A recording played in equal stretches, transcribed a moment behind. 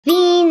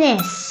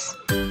Venus.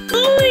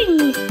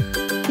 Moon.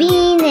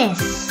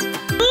 Venus.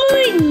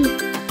 Moon.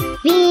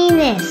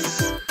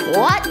 Venus.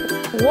 What?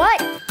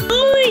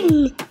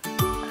 Moon.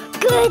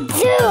 Good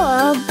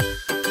job.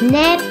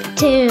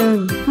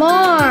 Neptune.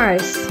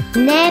 Mars.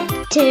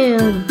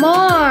 Neptune.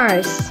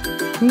 Mars.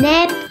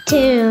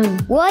 Neptune.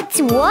 What?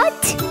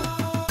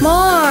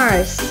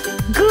 Mars.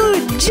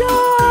 Good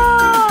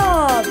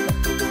job.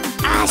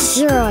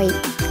 Asteroid.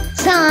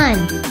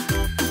 Sun.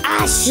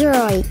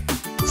 Asteroid.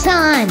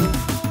 Sun.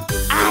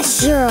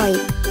 Asteroid.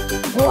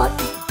 What?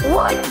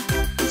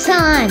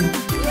 Sun.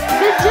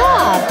 Good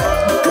job.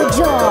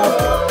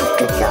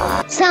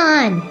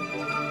 Sun.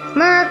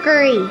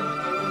 Mercury.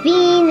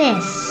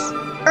 Venus.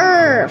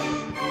 Earth.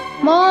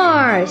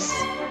 Mars.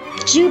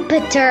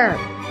 Jupiter.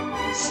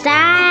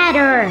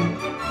 Saturn.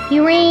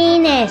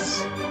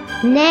 Uranus.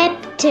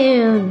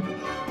 Neptune.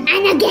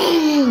 And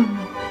again.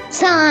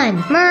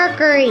 Sun,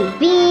 Mercury,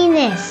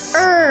 Venus,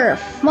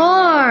 Earth,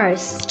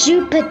 Mars,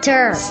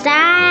 Jupiter,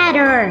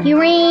 Saturn,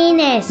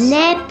 Uranus,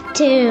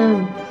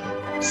 Neptune.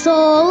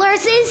 Solar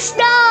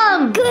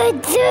system!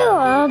 Good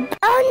job.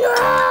 Oh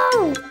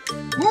no!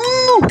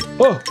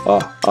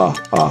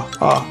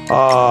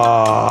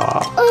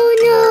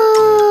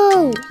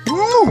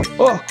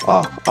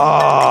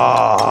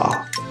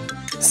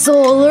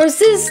 Solar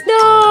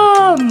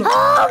system!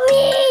 Oh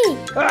me!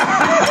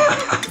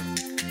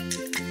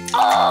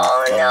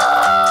 Oh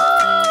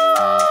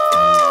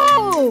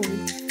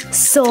no!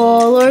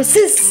 Solar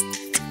system.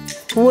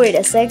 Wait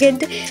a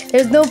second.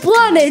 There's no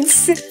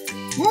planets.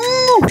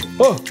 Moon,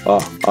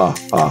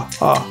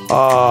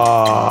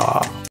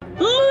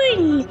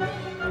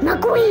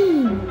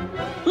 McQueen!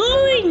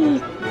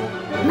 moon,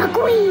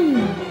 McQueen!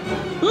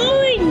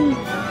 moon.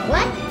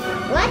 What?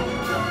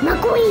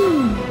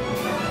 McQueen!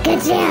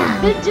 Good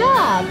job! Good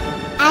job.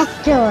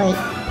 Asteroid!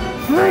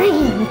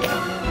 Freak!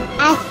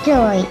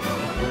 Asteroid!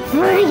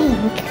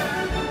 Freak!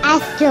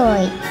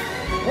 Asteroid!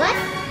 What?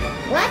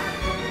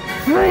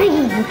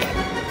 Freak!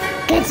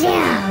 Good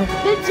job!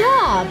 Good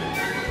job.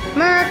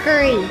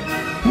 Mercury,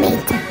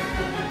 Meter!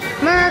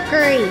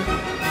 Mercury,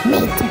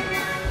 Meter!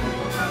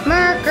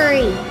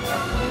 Mercury.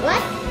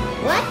 What?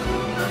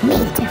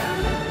 Meter!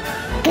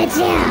 Good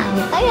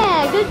job! Oh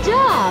yeah, good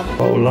job.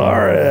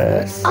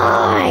 Polaris,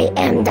 I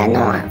am the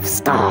North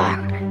Star!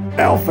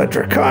 Alpha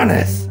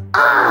Draconis,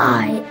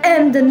 I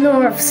am the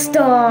North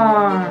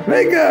Star.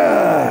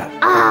 Vega,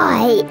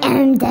 I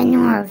am the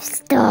North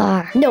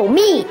Star! No,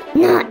 me.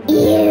 Not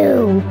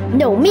you!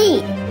 No,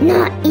 me.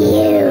 Not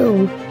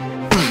you!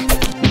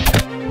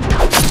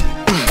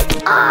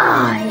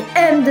 I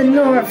am the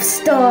North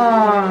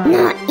Star.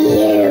 Not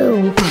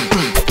you!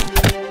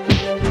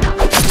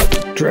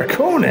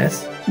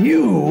 Draconis,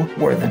 you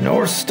were the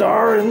North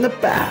Star in the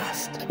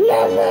past.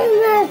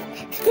 No,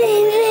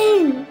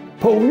 Stephen!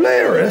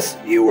 Polaris,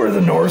 you are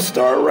the North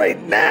Star right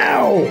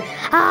now.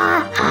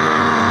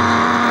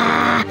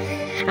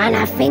 And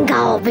I think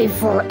I'll be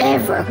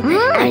forever.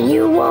 And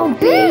you won't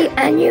be,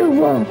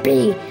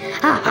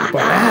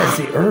 But as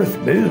the Earth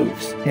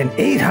moves, in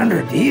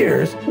 800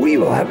 years, we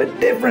will have a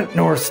different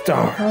North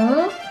Star.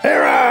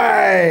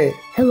 Eris!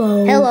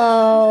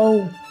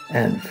 Hello.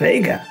 And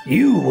Vega,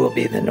 you will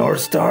be the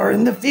North Star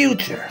in the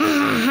future.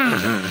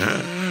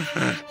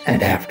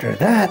 And after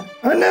that,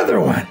 another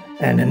one.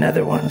 And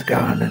another one's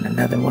gone, and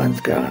another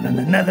one's gone, and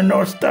another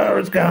North Star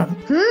is gone.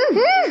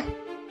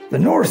 The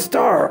North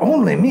Star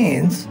only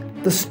means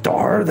the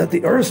star that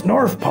the Earth's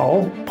North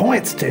Pole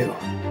points to.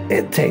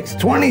 It takes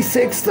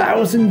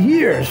 26,000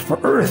 years for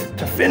Earth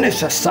to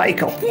finish a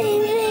cycle.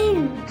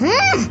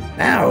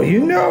 Now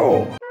you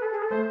know.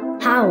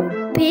 How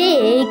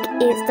big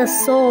is the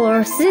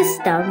solar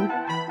system?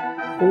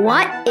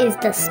 What is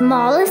the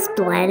smallest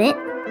planet?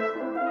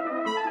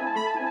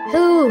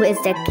 Who is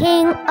the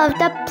king of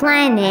the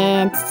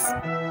planets?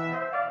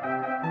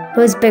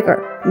 Who's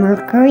bigger,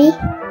 Mercury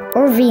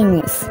or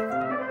Venus?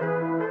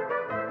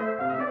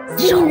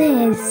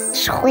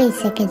 Venus. Wait a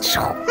second.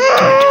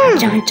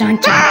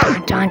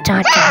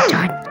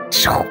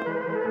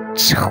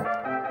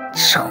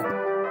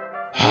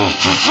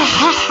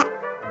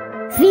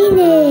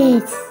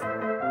 Venus.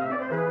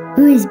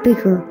 Who is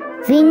bigger,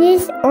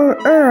 Venus or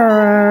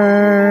Earth?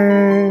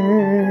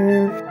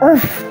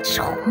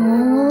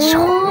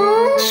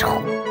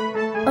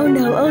 Oh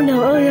no.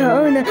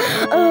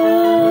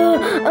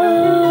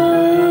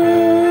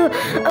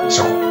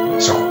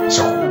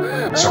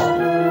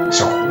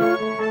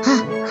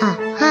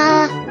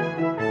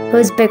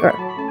 Who's bigger,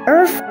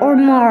 Earth or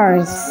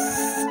Mars?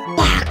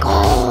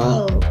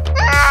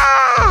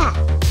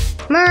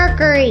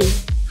 Mercury.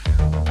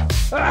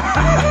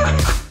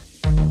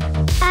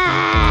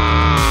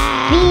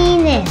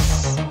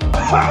 Venus.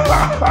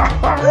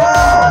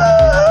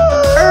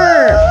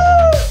 Earth.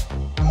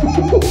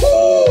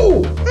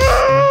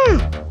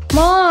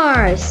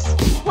 Mars.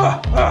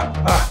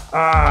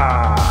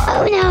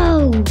 Oh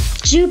no!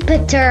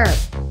 Jupiter.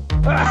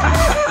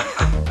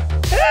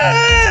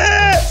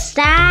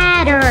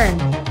 Saturn.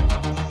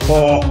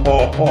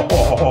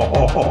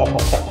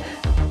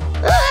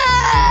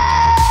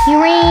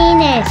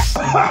 Uranus.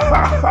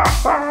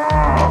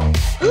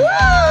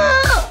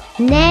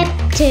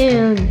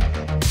 Neptune.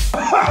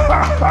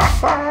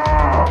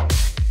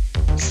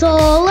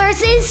 Solar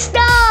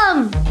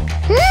system.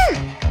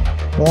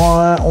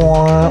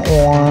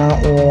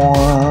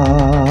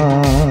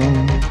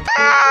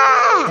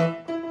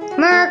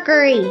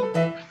 Mercury.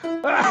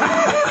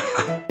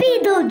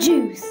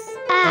 Betelgeuse.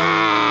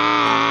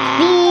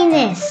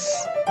 Venus.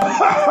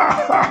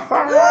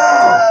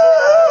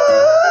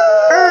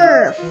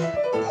 Earth.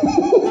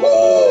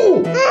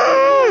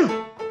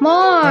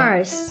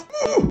 Mars.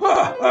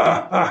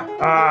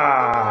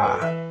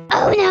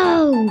 Oh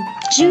no!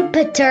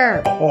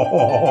 Jupiter.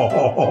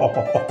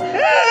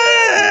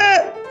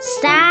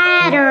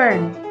 Saturn.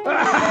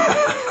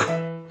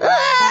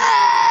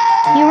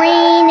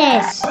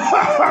 Uranus.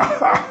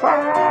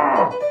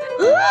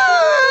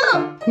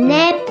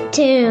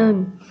 Neptune.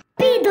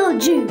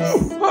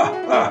 Betelgeuse.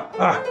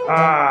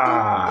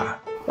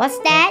 What's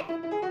that?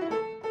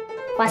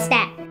 What's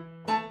that?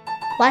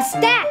 What's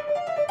that?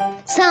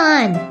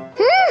 Sun.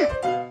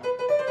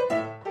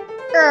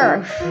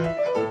 Earth.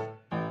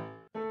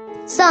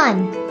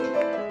 Sun.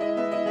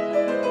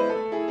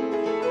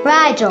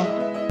 Rigel.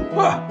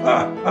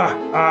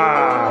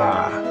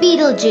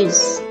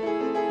 Betelgeuse.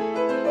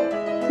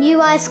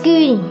 UI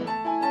Scuti.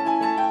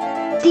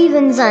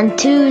 Stephenson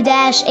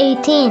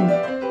 2-18.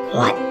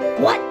 What?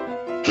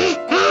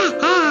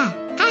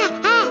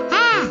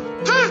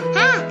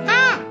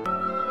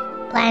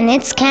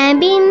 Planets can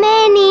be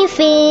many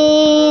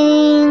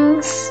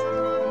things.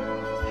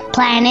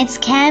 Planets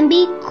can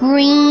be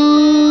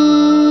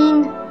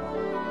green.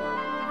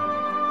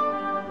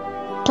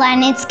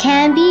 Planets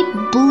can be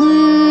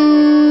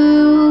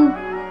blue.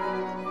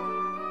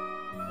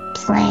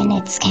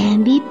 Planets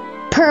can be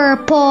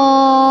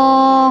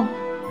purple.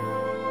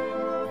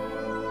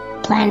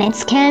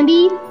 Planets can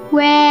be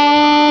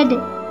red.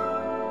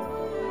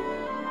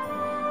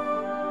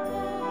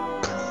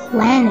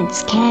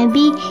 Planets can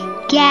be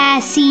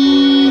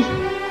gassy.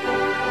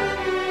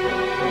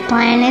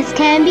 Planets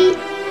can be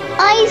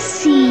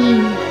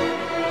icy.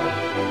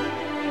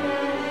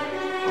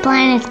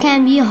 Planets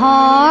can be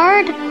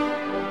hard.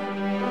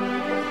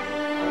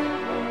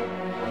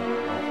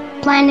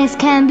 Planets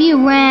can be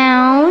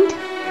round.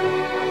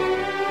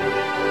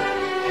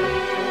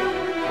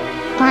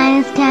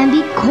 Planets can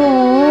be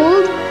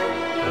cold.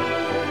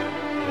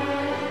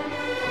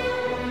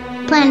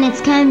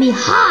 Planets can be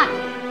hot.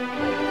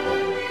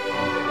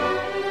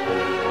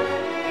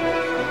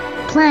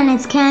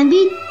 Planets can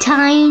be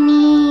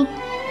tiny.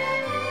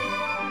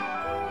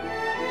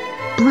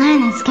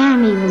 Planets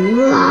can be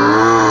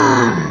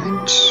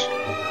large.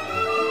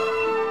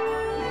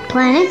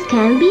 Planets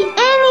can be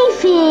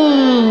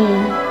anything.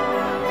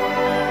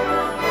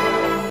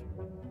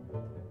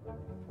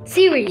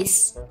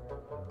 Ceres.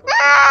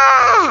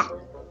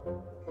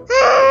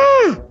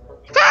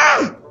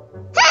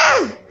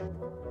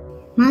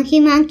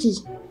 Makemake.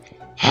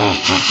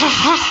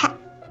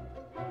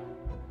 See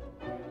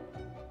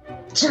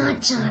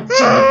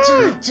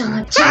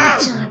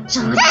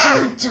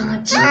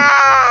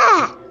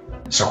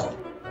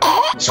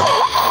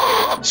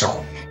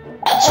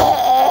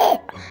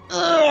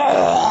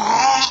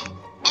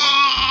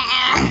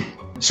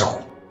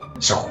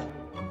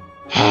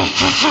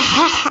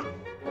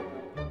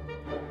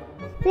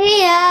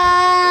ya.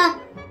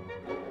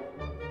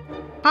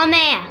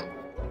 Haumea.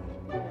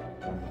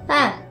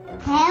 Hello.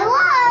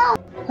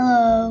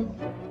 Hello.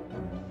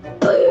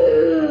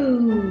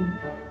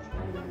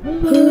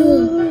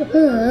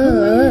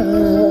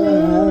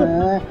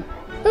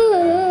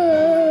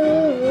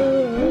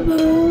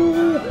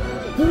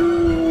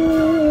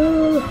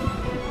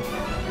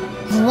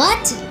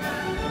 What?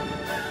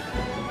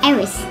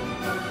 Eris.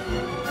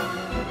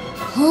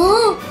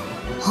 Huh?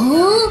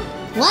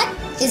 What?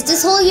 Is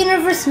this whole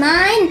universe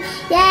mine?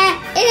 Yeah,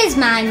 it is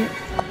mine.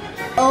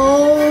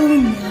 Oh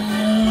no.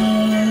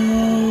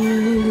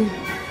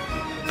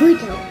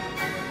 Pluto.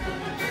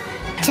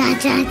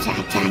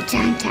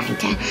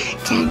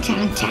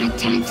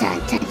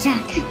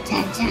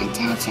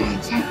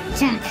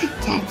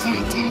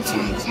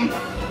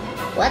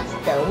 What's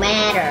the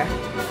matter?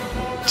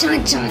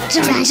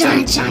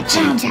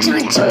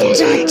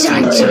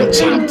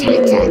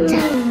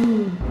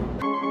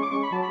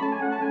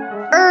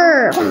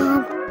 Earth.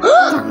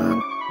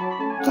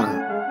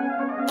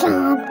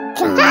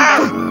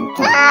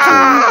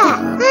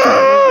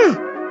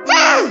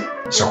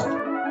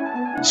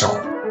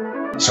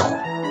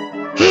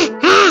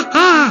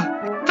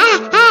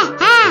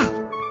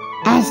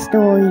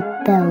 Asteroid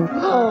belt.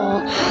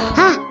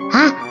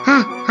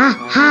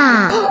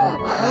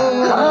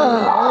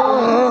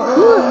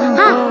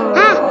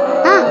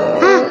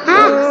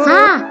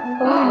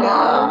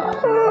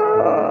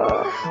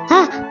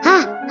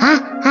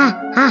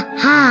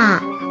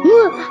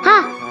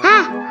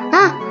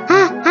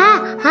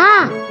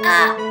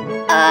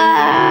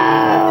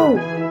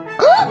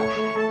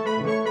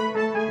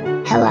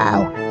 Hello.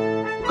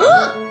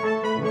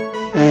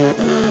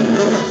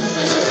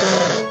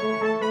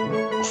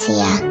 See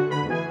ya.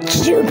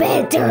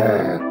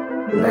 Jupiter.